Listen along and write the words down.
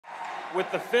With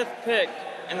the 5th pick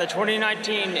in the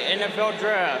 2019 NFL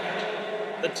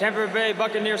Draft, the Tampa Bay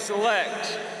Buccaneers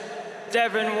select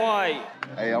Devin White.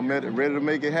 Hey, I'm ready to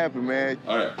make it happen, man.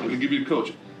 All right, we're going to give you the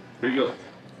coaching. Here you go.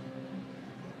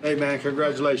 Hey, man,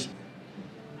 congratulations.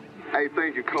 Hey,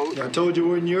 thank you, Coach. I told you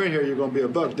when you're in here you're going to be a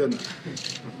Buck, didn't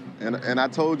I? And I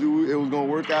told you it was going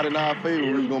to work out in our favor.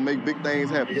 We was going to make big things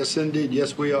happen. Yes, indeed.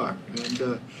 Yes, we are.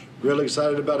 And really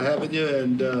excited about having you.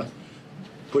 And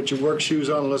put your work shoes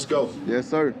on and let's go. Yes,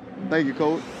 sir. Thank you,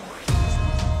 Coach.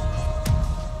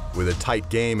 With a tight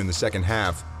game in the second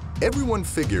half, everyone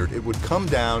figured it would come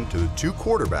down to the two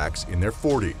quarterbacks in their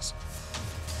 40s.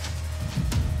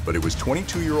 But it was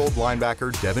 22-year-old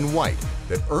linebacker Devin White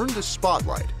that earned the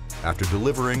spotlight after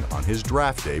delivering on his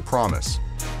draft day promise.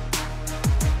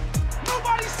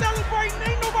 Nobody's celebrating,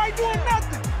 ain't nobody doing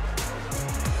nothing.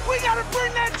 We gotta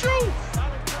bring that juice.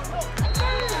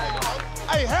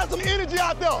 Hey, have some energy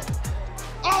out there.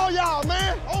 All y'all,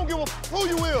 man. I don't give a who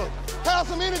you is. Have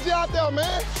some energy out there,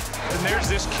 man. And there's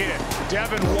this kid,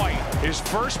 Devin White, his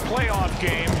first playoff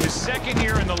game, his second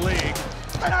year in the league.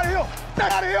 Get out of here.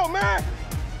 Get out of here, man.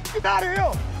 Get out of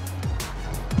here.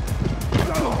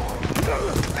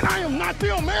 And I am not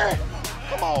them, man.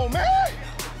 Come on, man.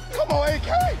 Come on,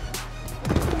 AK.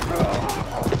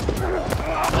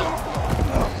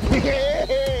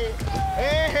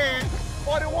 Hey, hey,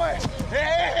 41.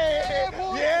 Hey,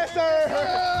 yes, sir.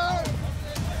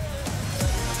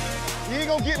 You ain't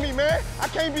gonna get me, man. I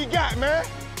can't be got, man.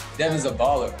 Devin's a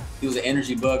baller. He was an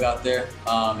energy bug out there,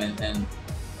 and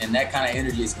that kind of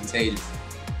energy is contagious.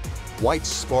 White's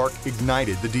spark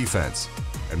ignited the defense,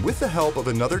 and with the help of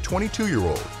another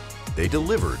 22-year-old, they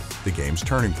delivered the game's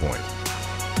turning point.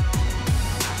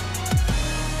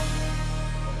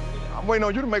 I'm waiting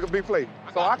on you to make a big play,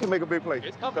 so I can make a big play,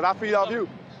 because I feed off you.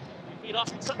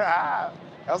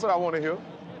 That's what I want to hear.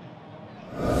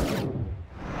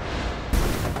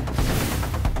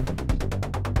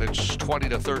 It's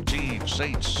 20-13,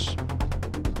 Saints.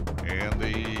 And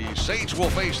the Saints will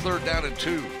face 3rd down and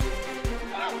 2.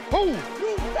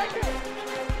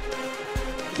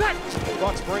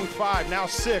 Bucs bring 5, now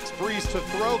 6. Brees to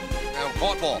throw. Now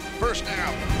caught ball, 1st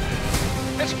down.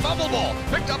 It's fumble ball,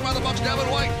 picked up by the Bucs, Devin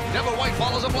White. Devin White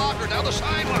follows a blocker down the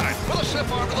sideline with a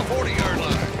stiff arm to the 40-yard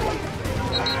line.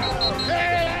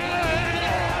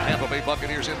 Tampa Bay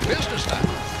Buccaneers in business now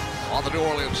on the New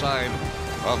Orleans side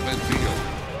of midfield.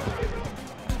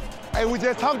 Hey, we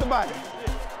just talked about it.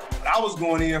 I was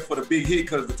going in for the big hit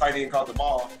because the tight end caught the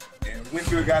ball. And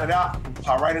Winfield got it out,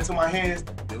 popped right into my hands.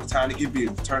 It was time to get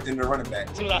busy. Turned into a running back.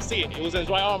 As soon as I see it, it was in his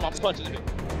right arm, I'm punching it.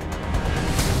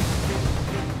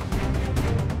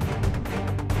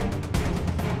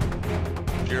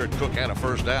 Jared Cook had a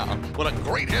 1st down, but a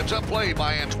great heads-up play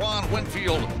by Antoine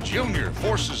Winfield Jr.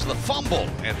 forces the fumble,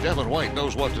 and Devin White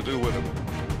knows what to do with him.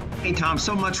 Hey, Tom,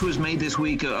 so much was made this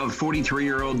week of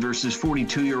 43-year-old versus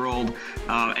 42-year-old,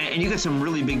 and you got some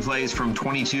really big plays from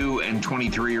 22 and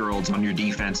 23-year-olds on your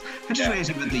defense. I just want to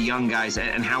ask about the young guys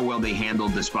and how well they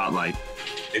handled the spotlight.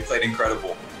 They played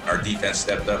incredible. Our defense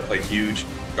stepped up, played huge.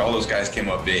 All those guys came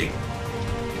up big.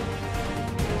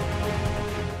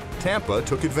 Tampa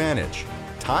took advantage,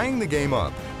 tying the game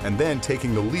up and then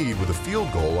taking the lead with a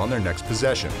field goal on their next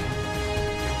possession.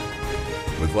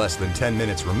 With less than 10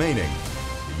 minutes remaining,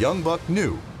 the young Buck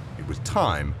knew it was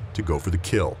time to go for the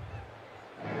kill.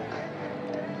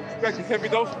 Heavy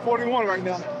dose of 41 right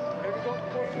now. Heavy dose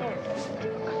of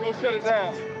 41. Go shut it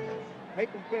down.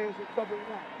 Make them fans cover it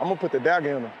down. I'm gonna put the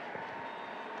dagger in them.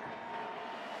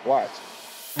 Watch.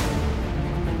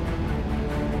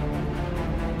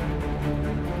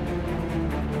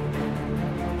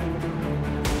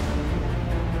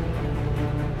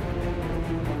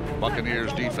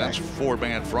 Buccaneers defense,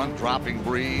 4-man front, dropping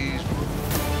Brees.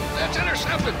 That's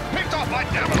intercepted, picked off by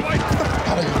Devin White.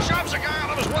 Shoves a guy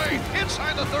out of his way.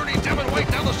 Inside the 30, Devin White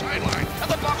down the sideline. And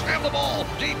the Bucs have the ball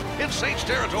deep in Saints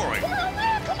territory. Come on,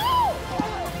 man, come on!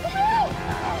 Come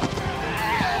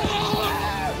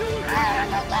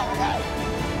on!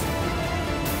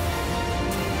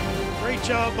 Great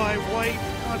job by White,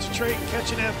 concentrating,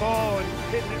 catching that ball, and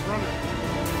hitting it running.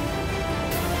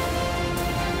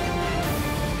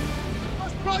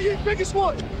 Probably your biggest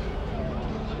one.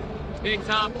 Big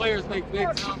time players make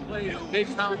big time plays, big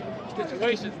time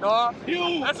situations, dog.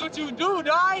 That's what you do,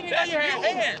 dog. That's your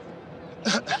hand.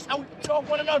 That's how we talk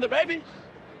one another, baby.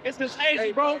 It's this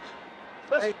age, bro.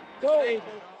 Let's go.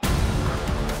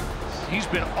 He's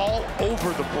been all over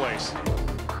the place.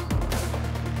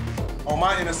 On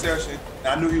my interception,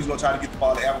 I knew he was going to try to get the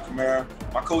ball to Alvin Kamara.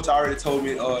 My coach already told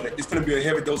me that it's going to be a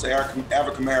heavy dose of Alvin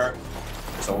Kamara.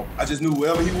 So I just knew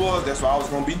wherever he was, that's where I was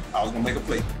going to be. I was going to make a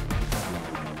play.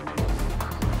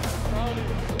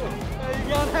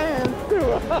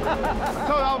 I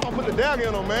told you I was gonna put the dagger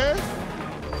in him, man.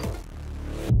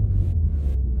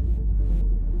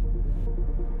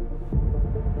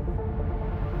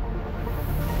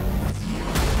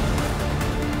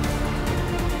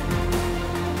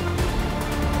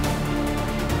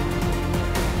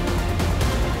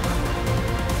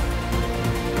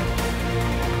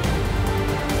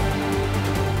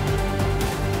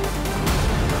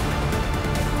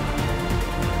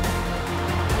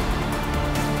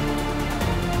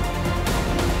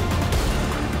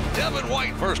 Devin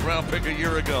White, first-round pick a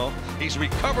year ago. He's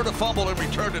recovered a fumble and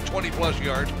returned it 20-plus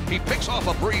yards. He picks off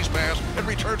a Brees pass and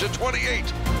returns it 28.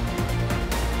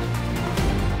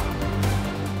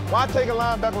 Why take a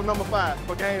linebacker with number 5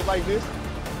 for games like this?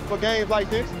 For games like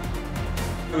this?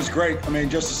 It was great. I mean,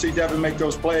 just to see Devin make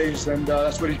those plays, and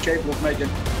that's what he's capable of making.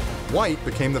 White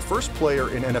became the first player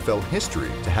in NFL history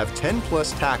to have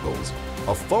 10-plus tackles,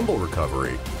 a fumble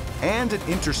recovery, and an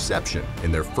interception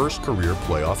in their first career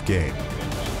playoff game.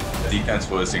 The defense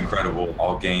was incredible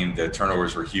all game. The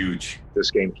turnovers were huge. This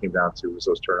game came down to was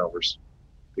those turnovers,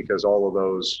 because all of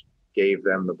those gave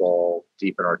them the ball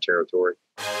deep in our territory.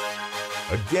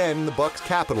 Again, the Bucs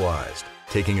capitalized,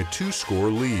 taking a 2-score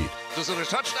lead. This is a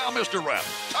touchdown, Mr. Rep.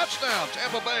 Touchdown,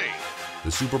 Tampa Bay.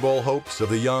 The Super Bowl hopes of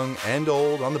the young and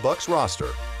old on the Bucs roster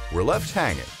were left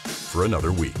hanging for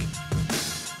another week.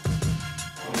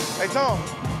 Hey, Tom.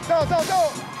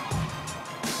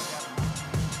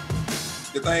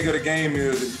 The thing of the game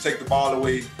is if you take the ball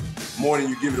away more than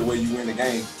you give it away, you win the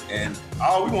game. And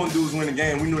all we want to do is win the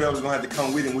game. We knew that was going to have to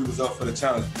come with it, and we was up for the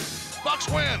challenge. Bucs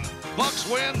win.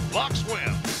 Bucs win. Bucs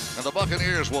win. And the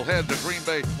Buccaneers will head to Green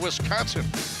Bay, Wisconsin.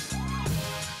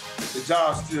 The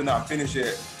job's still not finished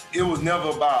yet. It was never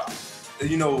about,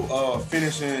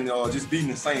 finishing or just beating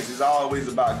the Saints. It's always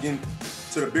about getting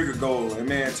to the bigger goal. And,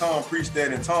 man, Tom preached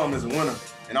that, and Tom is a winner.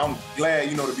 And I'm glad,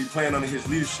 to be playing under his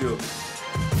leadership.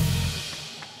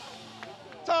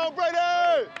 Tom Brady!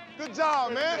 Good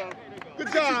job, man.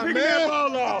 Good job, man.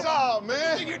 Good job,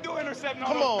 man. You're doing intercepting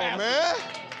all Come those on, passes.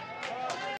 man.